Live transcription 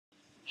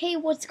Hey,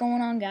 what's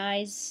going on,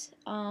 guys?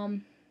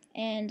 And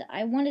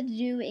I wanted to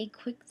do a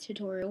quick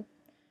tutorial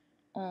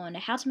on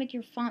how to make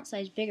your font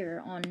size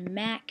bigger on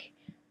Mac,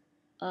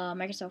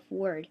 Microsoft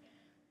Word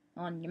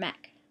on your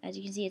Mac. As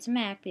you can see, it's a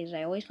Mac because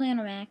I always play on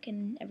a Mac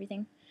and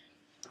everything.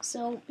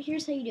 So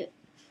here's how you do it.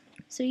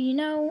 So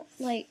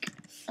like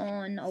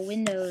on a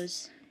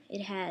Windows,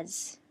 it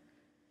has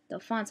the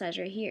font size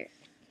right here.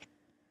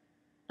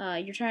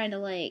 You're trying to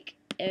like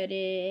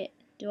edit,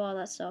 do all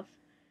that stuff,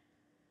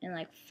 and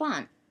like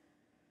font.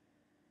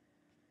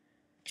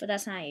 But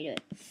that's not how you do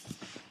it.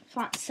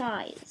 Font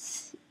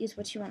size is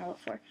what you want to look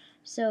for.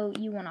 So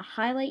you want to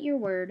highlight your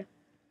word,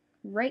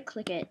 right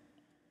click it,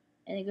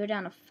 and then go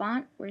down to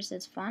font where it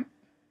says font.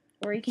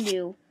 Or you can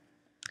do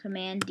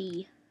Command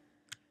D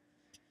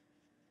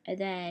and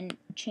then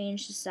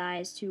change the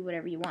size to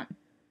whatever you want.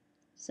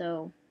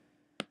 So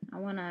I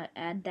want to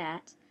add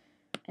that,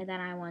 and then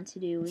I want to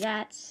do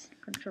that,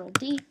 Control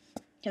D,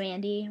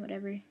 Command D,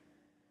 whatever,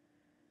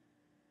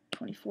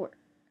 24.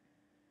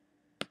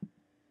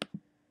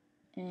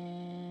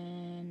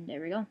 And there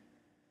we go.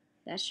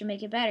 That should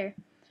make it better,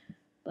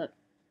 but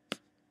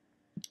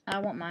I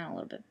want mine a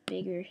little bit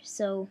bigger,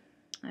 so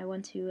I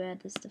want to add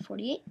this to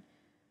 48.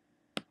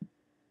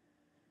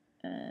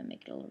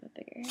 Make it a little bit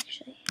bigger,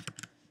 actually.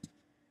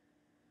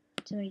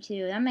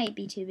 22. That might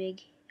be too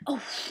big. Oh,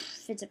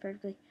 fits it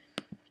perfectly.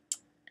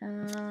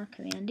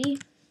 Command D.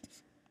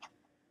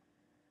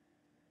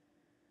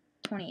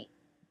 28.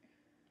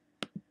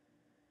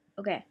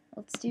 Okay,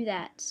 let's do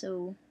that.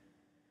 So,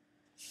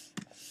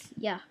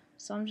 yeah.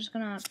 So I'm just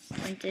gonna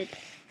print it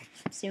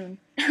soon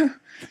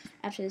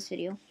after this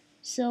video.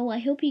 So I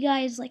hope you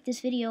guys like this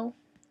video.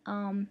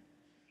 And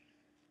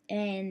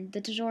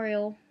the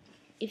tutorial.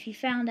 If you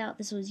found out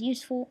this was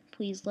useful,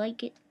 please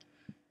like it.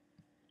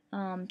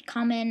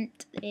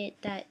 Comment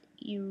it that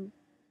you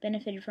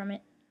benefited from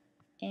it.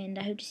 And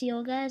I hope to see you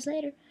all guys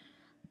later.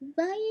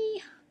 Bye!